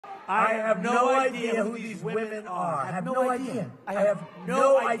I have no idea who these women are. I have no idea. I have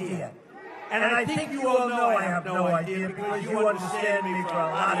no idea. And I think you all know I have no idea because you understand me for a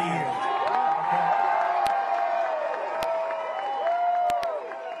lot of years.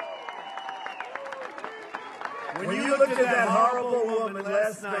 Okay? When you looked at that horrible woman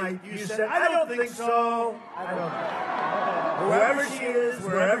last night, you said, I don't think so. I don't know. Whoever she is,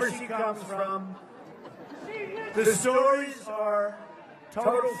 wherever she comes from, the stories are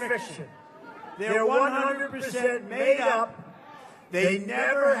total fiction. They're 100% made up. They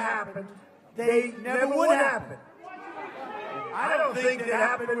never happened. They never would happen. I don't think they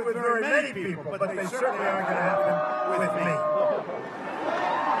happen with very many people, but they certainly aren't going to happen with me.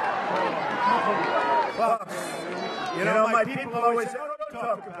 Folks, you know, my people always say, oh, don't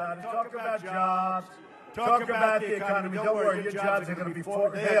talk about it. Talk about jobs. Talk about the economy. Don't worry, your jobs are going to be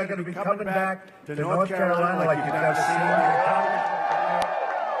they are going to be coming back to North Carolina like you've never seen the economy.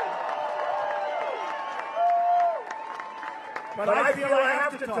 But I feel I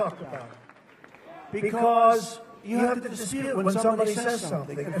have to talk about it. Because you have to dispute when somebody says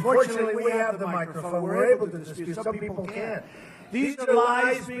something. Unfortunately, we have the microphone. We're able to dispute. Some people can't. These are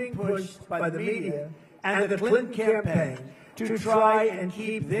lies being pushed by the media and the Clinton campaign to try and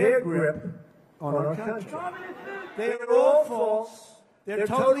keep their grip on our country. They are all false. They're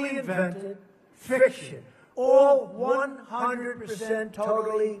totally invented. Fiction. All 100%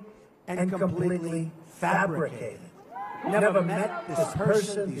 totally and completely fabricated. Never met this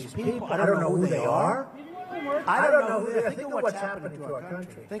person, these people. I don't know who they are. I don't know who they are. Think of what's happening to our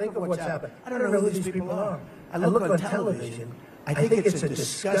country. Think of what's happened. I don't know who these people are. I look on television. I think it's a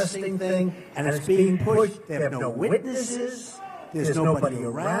disgusting thing, and it's being pushed. They have no witnesses. There's nobody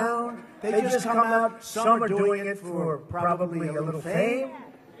around. They just come out. Some are doing it for probably a little fame.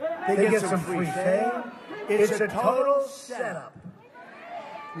 They get some free fame. It's a total setup.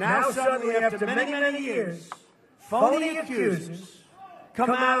 Now suddenly, after many, many years, phony accusers come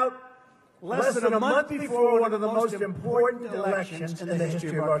out less than a month before one of the most important elections in the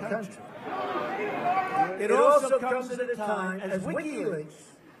history of our country. It also comes at a time as WikiLeaks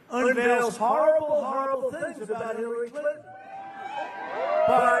unveils horrible, horrible things about Hillary Clinton.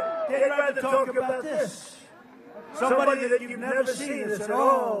 But they'd rather talk about this. Somebody that you've never seen that said,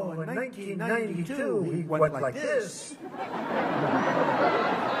 oh, in 1992, he went like this.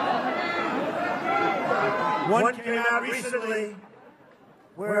 One came out recently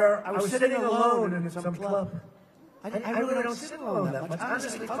where I was sitting alone in some club. I really don't sit alone that much.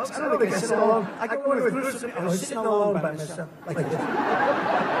 Honestly, folks, I don't think I sit alone. I go to a group of people. I was sitting alone by myself, like this.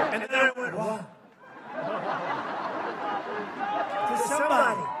 And then I went, wow. To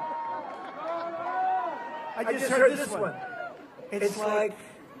somebody. I just heard this one. It's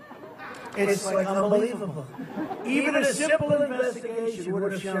like unbelievable. Even a simple investigation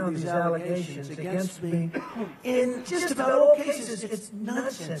would have shown these allegations against me. In just about all cases, it's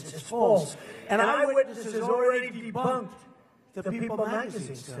nonsense, it's false. And Eyewitness has already debunked the People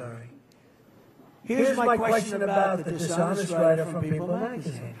magazine story. Here's my question about the dishonest writer from People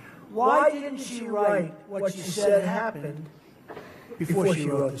magazine. Why didn't she write what she said happened before she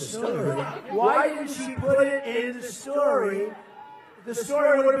wrote the story? Why didn't she put it in the story? The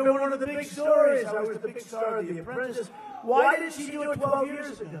story would have been one of the big stories. I was the big star of The Apprentice. Why did she do it 12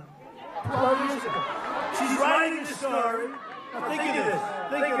 years ago? 12 years ago. She's writing the story. Now think of this.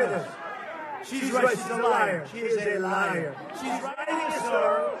 Think of this. She's a liar. She is a liar. She's writing a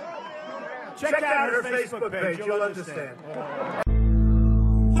story. Check out her Facebook page. You'll understand.